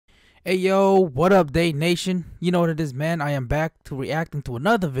Hey yo, what up, Day Nation? You know what it is, man. I am back to reacting to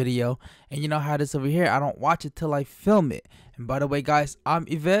another video, and you know how this over here. I don't watch it till I film it. And by the way, guys, I'm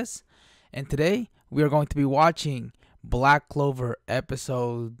𝐬𝐸𝐿, and today we are going to be watching Black Clover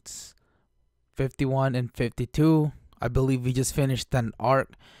episodes 51 and 52. I believe we just finished an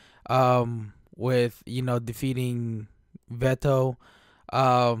arc, with defeating Veto.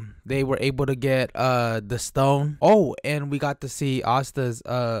 They were able to get the stone. Oh, and we got to see Asta's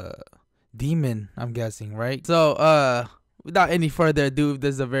demon, I'm guessing, right? So without any further ado, if this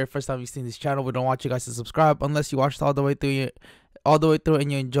is the very first time you've seen this channel, we don't want you guys to subscribe unless you watched all the way through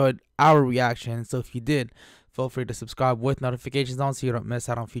and you enjoyed our reaction. So if you did, feel free to subscribe with notifications on so you don't miss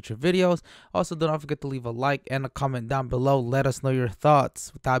out on future videos. Also, do not forget to leave a like and a comment down below. Let us know your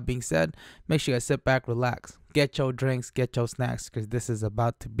thoughts. With that being said, make sure you guys sit back, relax, get your drinks, get your snacks, because this is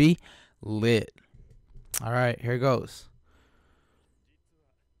about to be lit. All right, here goes.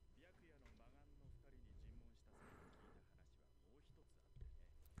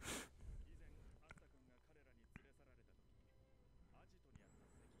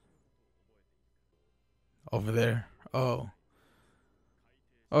 Over there. Oh,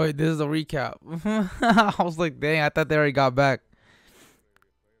 wait, this is a recap. I was like, dang, I thought they already got back.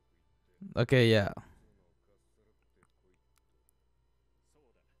 Okay, yeah.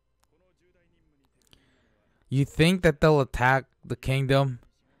 You think that they'll attack the kingdom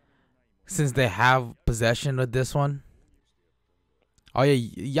since they have possession of this one? Oh yeah,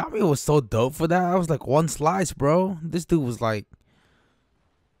 Yami was so dope for that. I was like, one slice, bro. This dude was like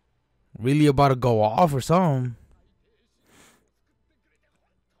really about to go off or something.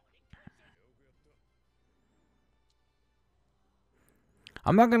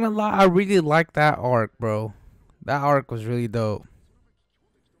 I'm not gonna lie, I really like that arc, bro. That arc was really dope.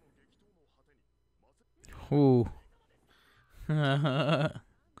 Ooh. Here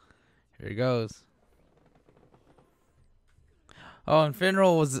it goes. Oh, and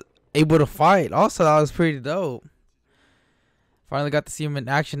Finral was able to fight. Also, that was pretty dope. Finally got to see him in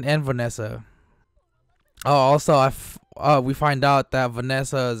action and Vanessa. Oh, also, we find out that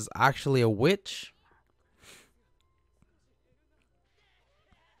Vanessa is actually a witch.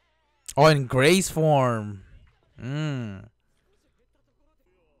 Oh, in Grace form.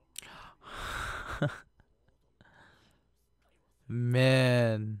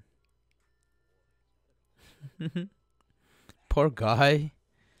 Man. Poor guy.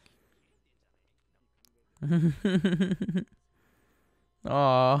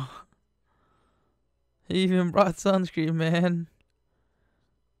 Aw. He even brought sunscreen, man.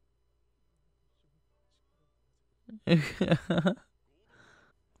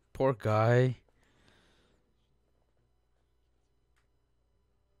 Poor guy.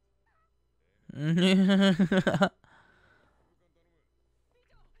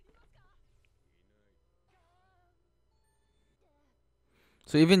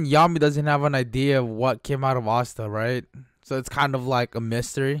 So even Yami doesn't have an idea of what came out of Asta, right? So it's kind of like a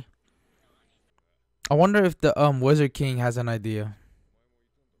mystery. I wonder if the Wizard King has an idea.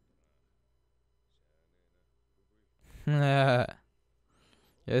 Yeah,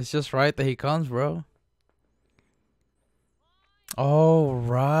 it's just right that he comes, bro. Oh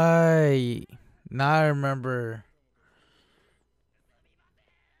right. Now I remember.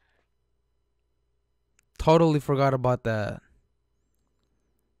 Totally forgot about that.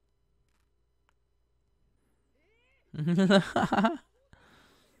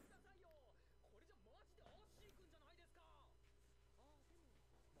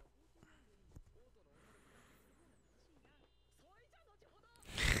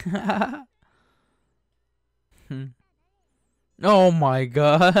 Oh my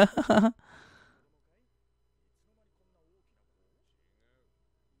god.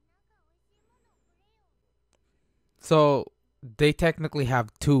 So they technically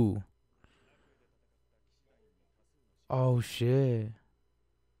have two. Oh shit.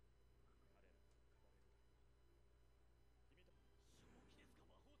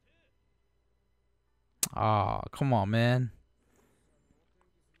 Ah, come on, man.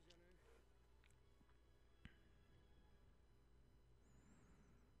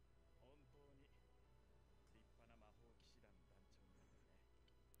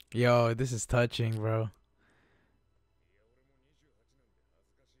 Yo, this is touching, bro.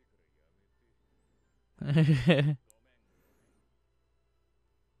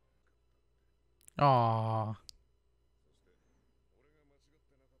 Aw.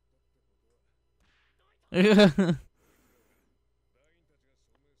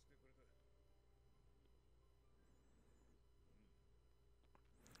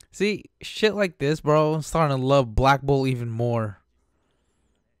 See, shit like this, bro. I'm starting to love Black Bull even more.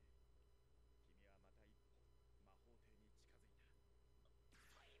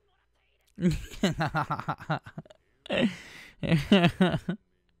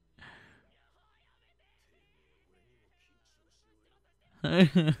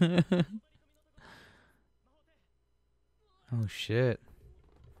 Oh shit.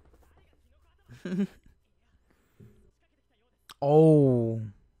 Oh,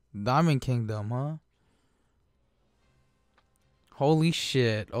 Diamond Kingdom, huh? Holy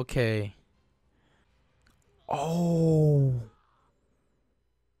shit. Okay. Oh.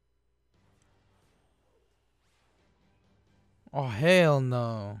 Oh hell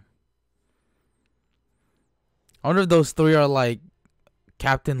no. I wonder if those three are like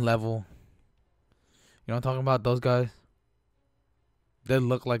captain level. You know what I'm talking about? Those guys. They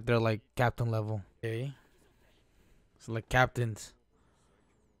look like they're like captain level. Okay. It's like captains.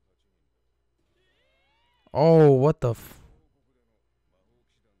 Oh, what the f.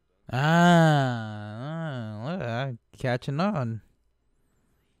 Look at that. Catching on.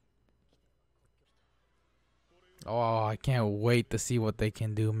 Oh, I can't wait to see what they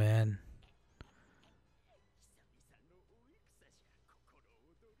can do, man.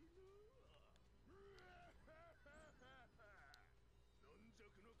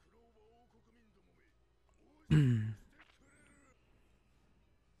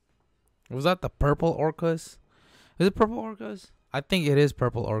 Was that the purple orcas? Is it purple orcas? I think it is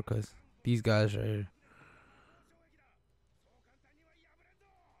purple orcas. These guys right here.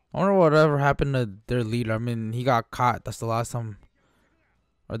 I wonder whatever happened to their leader. I mean, he got caught. That's the last time.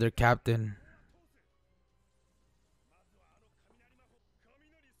 Or their captain.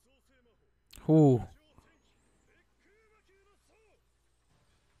 Who?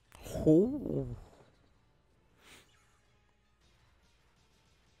 Who?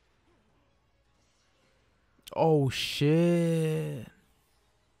 Oh shit.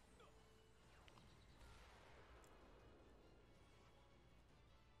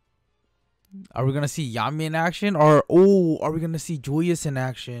 Are we gonna see Yami in action? Or are we gonna see Julius in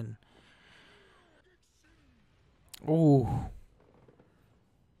action? Oh.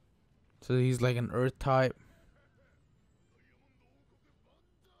 So he's like an earth type.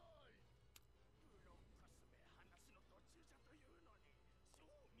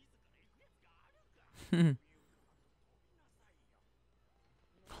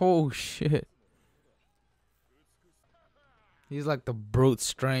 Oh shit. He's like the brute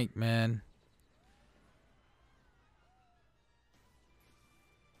strength, man.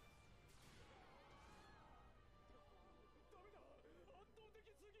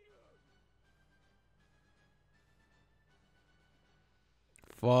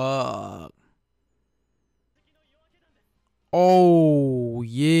 Fuck. Oh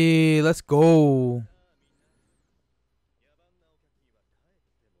yeah, let's go.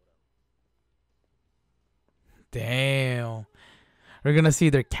 Damn. We're gonna see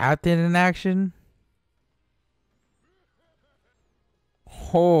their captain in action.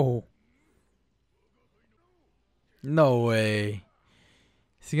 Oh. No way.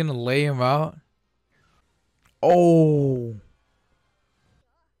 Is he gonna lay him out? Oh.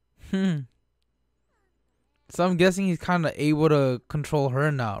 Hmm. So I'm guessing he's kind of able to control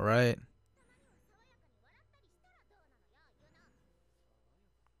her now, right?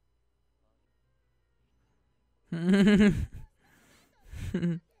 Oh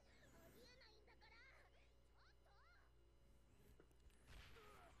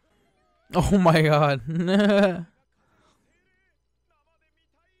my god.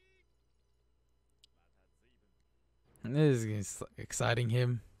 This is exciting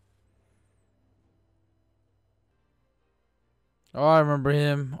him. Oh, I remember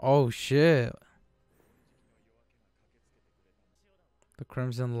him. Oh shit. The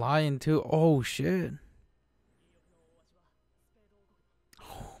Crimson Lion too. Oh shit.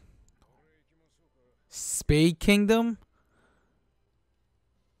 Spade Kingdom?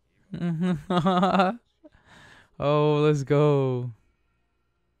 Oh, let's go.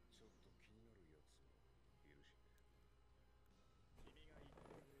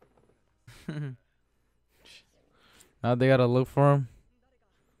 Now they gotta look for him.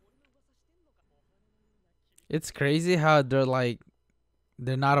 It's crazy how they're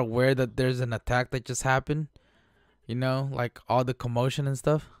not aware that there's an attack that just happened. You know, like all the commotion and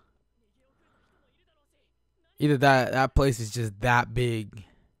stuff. Either that place is just that big.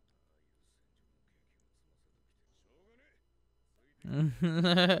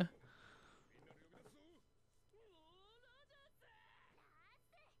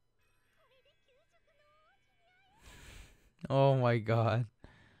 Oh my god.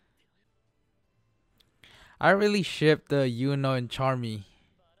 I really ship the Yuno and Charmy.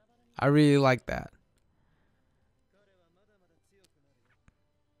 I really like that.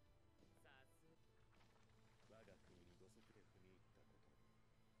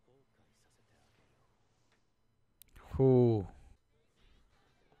 Ooh.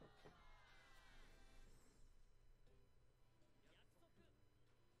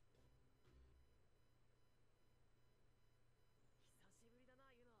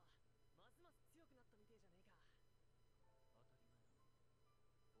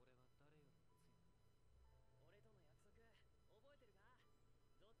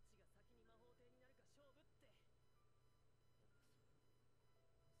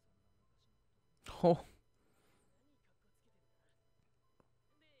 Oh.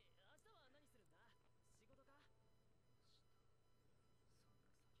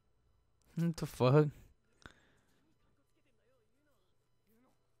 What the fuck?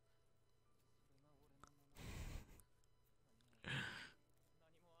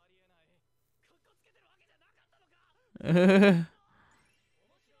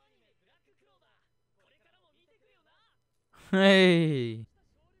 Hey.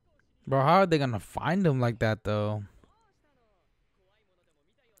 Bro, how are they gonna find him like that though?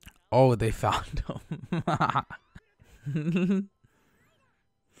 Oh, they found him.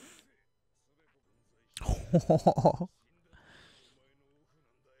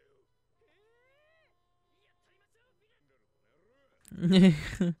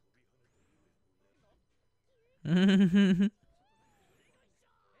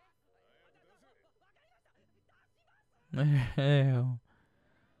 Hell.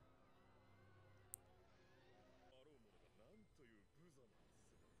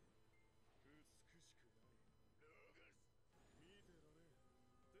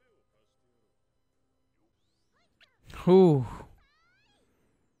 Whew.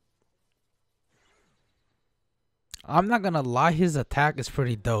 I'm not gonna lie, his attack is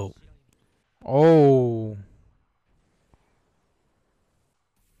pretty dope. Oh.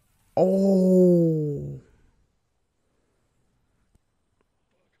 Oh.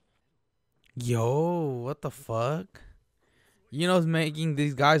 Yo, what the fuck? You know, it's making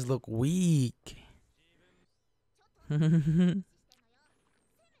these guys look weak.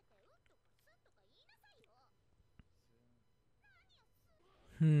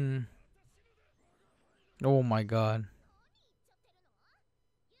 Hmm. Oh my god.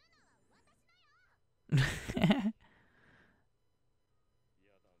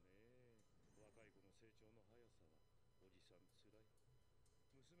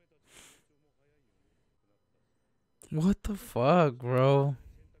 What the fuck, bro?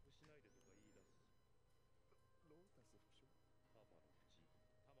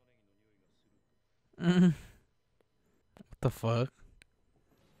 What the fuck?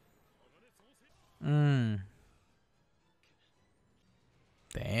 Mm.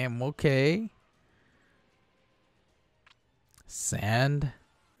 Damn, okay. Sand.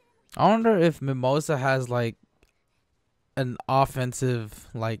 I wonder if Mimosa has like an offensive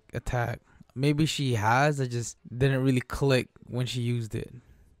like attack. Maybe she has, it just didn't really click when she used it.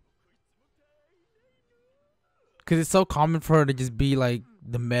 Cause it's so common for her to just be like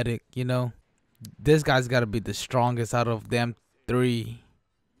the medic, you know? This guy's gotta be the strongest out of them three.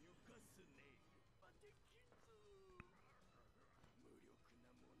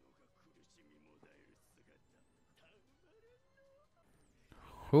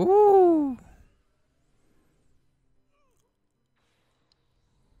 Ooh.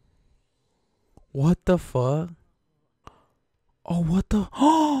 What the fuck? Oh, what the?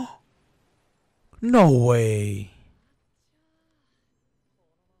 Oh, no way.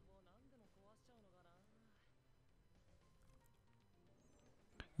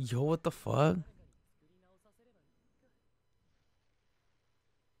 Yo, what the fuck?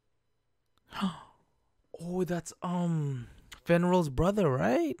 Oh, that's Fenrir's brother,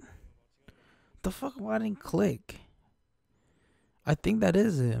 right? The fuck? Why didn't click? I think that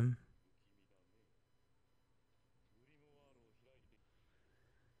is him.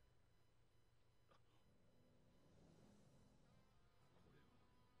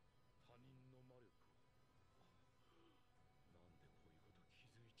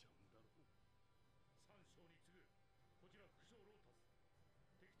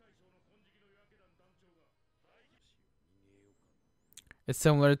 It's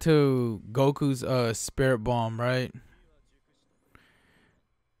similar to Goku's spirit bomb, right?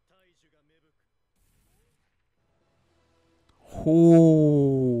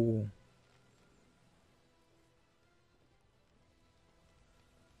 Ooh.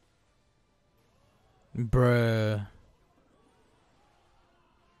 Bruh.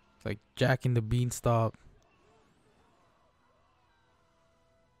 It's like Jack and the Beanstalk.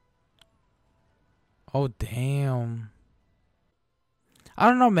 Oh damn. I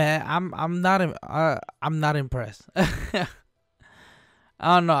don't know, man. I'm not impressed. I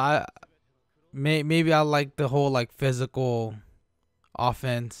don't know. maybe I like the whole like physical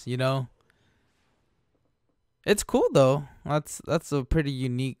offense, you know? It's cool though. That's a pretty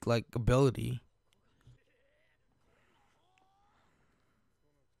unique like ability.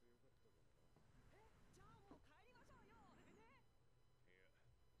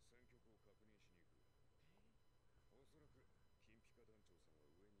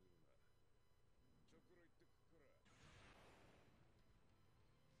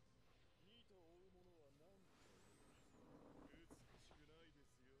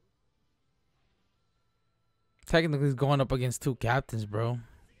 Technically, he's going up against two captains, bro.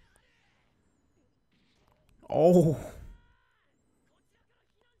 Oh.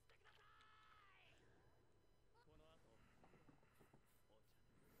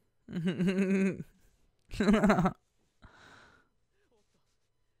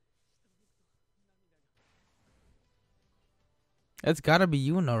 It's gotta be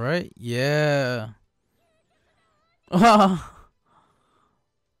Yuno, right? Yeah.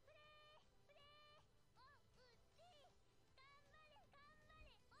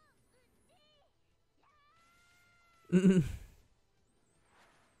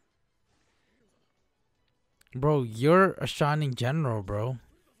 Bro, you're a shining general, bro.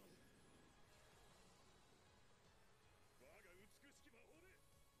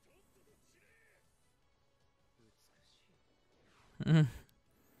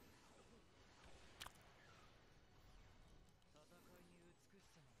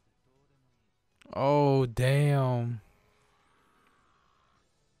 Oh, damn.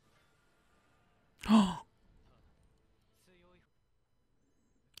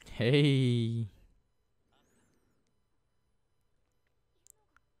 Hey.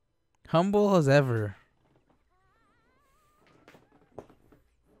 Humble as ever.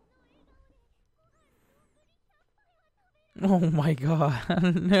 Oh my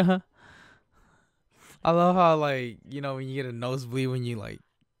god. I love how like, you know, when you get a nosebleed when you like,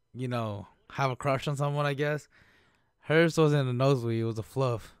 you know, have a crush on someone, I guess. Hers wasn't a nosebleed, it was a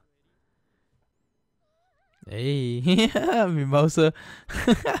fluff. Hey, Mimosa.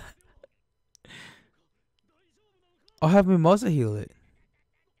 I'll have Mimosa heal it.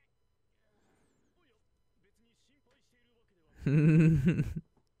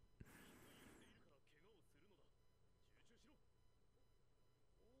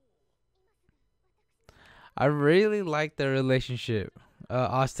 I really like their relationship,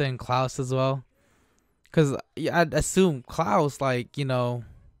 Asta and Klaus as well. Cause yeah, I'd assume Klaus, like, you know,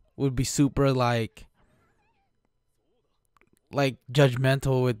 would be super like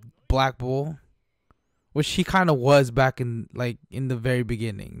judgmental with Black Bull, which he kind of was back in like in the very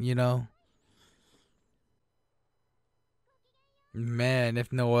beginning, you know. Man,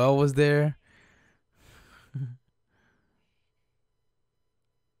 if Noel was there,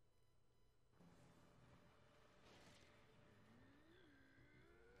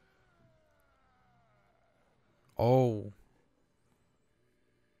 oh,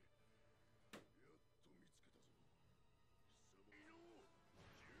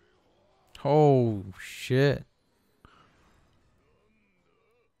 oh shit!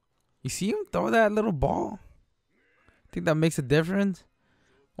 You see him throw that little ball? Think that makes a difference?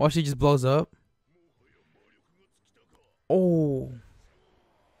 Or she just blows up? Oh,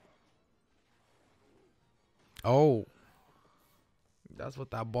 oh, that's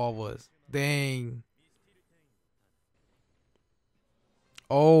what that ball was. Dang.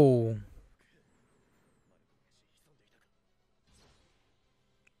 Oh,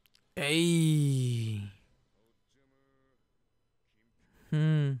 hey.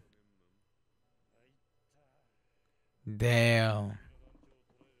 Hmm. Damn.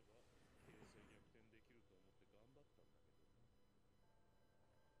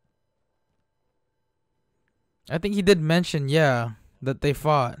 I think he did mention, yeah, that they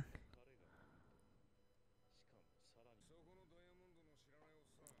fought.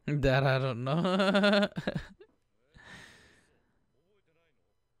 That I don't know.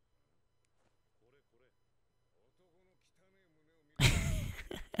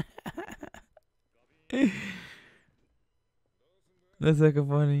 That's like a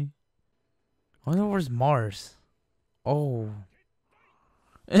funny. I wonder where's Mars. Oh.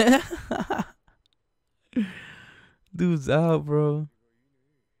 Dude's out, bro.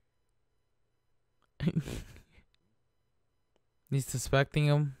 He's suspecting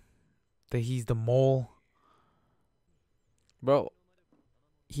him that he's the mole. Bro,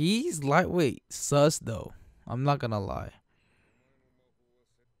 he's lightweight sus though. I'm not gonna lie.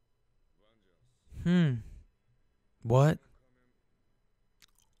 Hmm. What?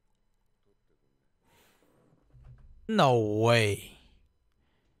 No way.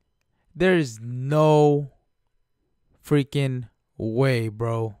 There's no freaking way,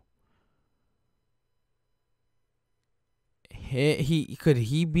 bro. He could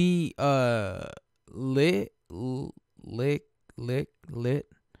he be lit lit lit.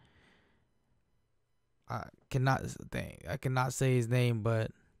 I cannot say his name,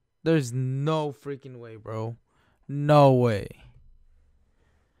 but there's no freaking way, bro. No way.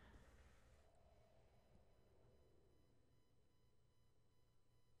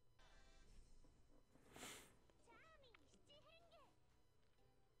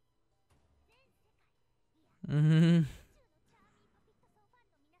 Mhm.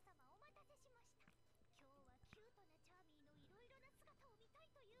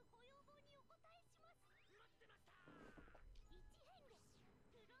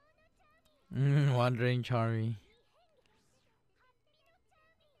 Wandering Charmy.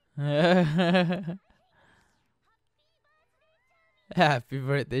 Happy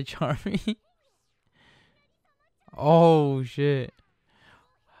birthday, Charmy. Oh shit.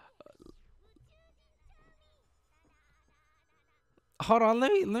 Hold on,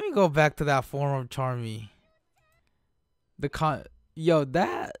 let me go back to that form of Charmy. The con Yo,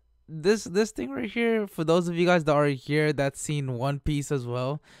 that this thing right here, for those of you guys that are here that's seen One Piece as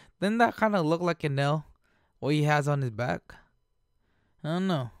well, then that kind of look like an L, what he has on his back. I don't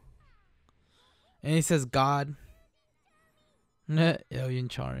know. And he says God. Alien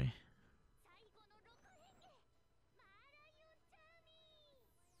Charmy.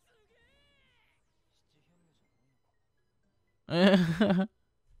 All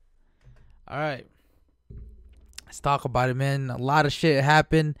right, let's talk about it, man. A lot of shit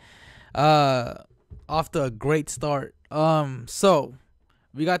happened. Off to a great start. So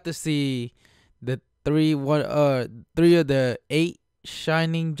we got to see the three of the 8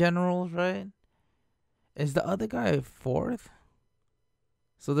 shining generals, right? Is the other guy 4th?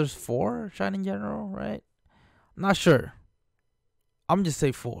 So there's 4 shining general, right? I'm not sure. I'm just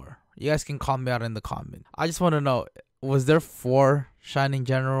say 4. You guys can call me out in the comment. I just want to know, was there 4 shining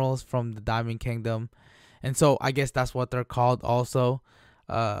generals from the Diamond Kingdom? And so I guess that's what they're called also.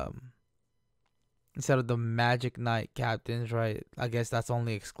 Instead of the Magic Knight captains, right? I guess that's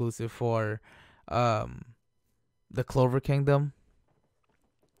only exclusive for the Clover Kingdom.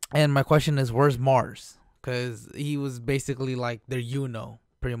 And my question is, where's Mars? Because he was basically like their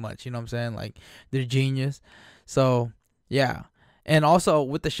pretty much. You know what I'm saying? Like their genius. So yeah. And also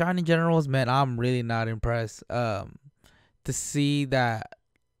with the shining generals, man, I'm really not impressed. To see that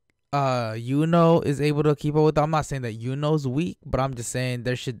is able to keep up with them. I'm not saying that is weak, but I'm just saying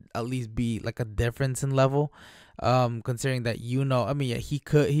there should at least be like a difference in level. Considering that I mean, yeah,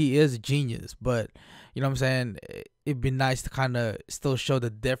 he is a genius, but you know what I'm saying, it'd be nice to kind of still show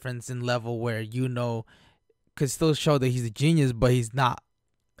the difference in level where could still show that he's a genius, but he's not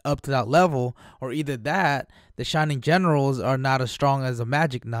up to that level, or either that the shining generals are not as strong as a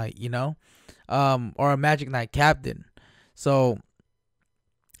Magic Knight, or a Magic Knight captain. So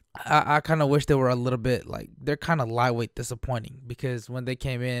I kind of wish they were a little bit like, they're kind of lightweight disappointing, because when they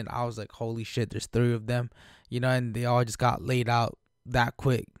came in, I was like, holy shit, there's 3 of them, and they all just got laid out that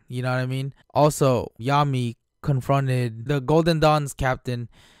quick. You know what I mean? Also, Yami confronted the Golden Dawn's captain.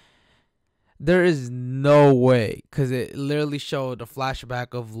 There is no way, because it literally showed a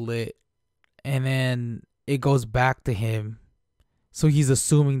flashback of Lit, and then it goes back to him. So he's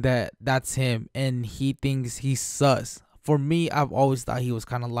assuming that that's him, and he thinks he's sus. For me, I've always thought he was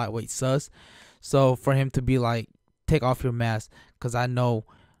kind of lightweight sus. So for him to be like, take off your mask, because I know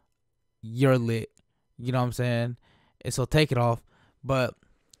you're Lit. You know what I'm saying? And so take it off. But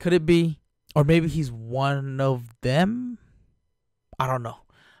could it be? Or maybe he's one of them? I don't know.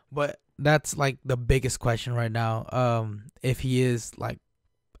 But that's like the biggest question right now. If he is like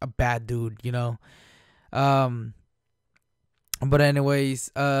a bad dude, But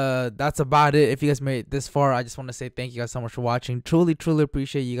anyways, that's about it. If you guys made it this far, I just want to say thank you guys so much for watching. Truly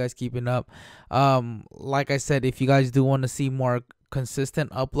appreciate you guys keeping up. Like I said, if you guys do want to see more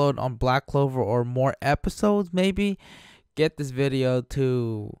consistent upload on Black Clover, or more episodes, maybe get this video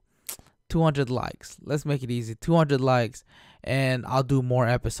to 200 likes. Let's make it easy. 200 likes, and I'll do more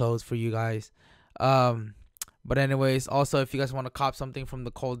episodes for you guys. But anyways, also, if you guys want to cop something from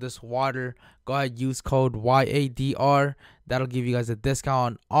the coldest water, go ahead, use code YADR. That'll give you guys a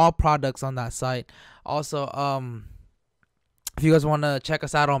discount on all products on that site. Also, if you guys want to check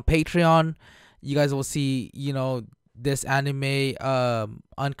us out on Patreon, you guys will see, this anime,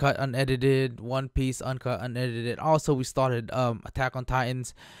 uncut, unedited, One Piece, uncut, unedited. Also, we started Attack on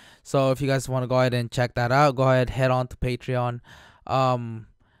Titans. So if you guys want to go ahead and check that out, go ahead, head on to Patreon.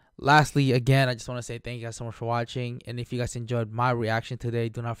 Lastly, again, I just want to say thank you guys so much for watching. And if you guys enjoyed my reaction today,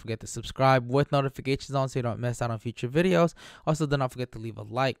 do not forget to subscribe with notifications on so you don't miss out on future videos. Also, do not forget to leave a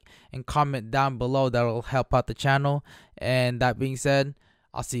like and comment down below. That will help out the channel. And that being said,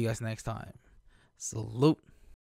 I'll see you guys next time. Salute.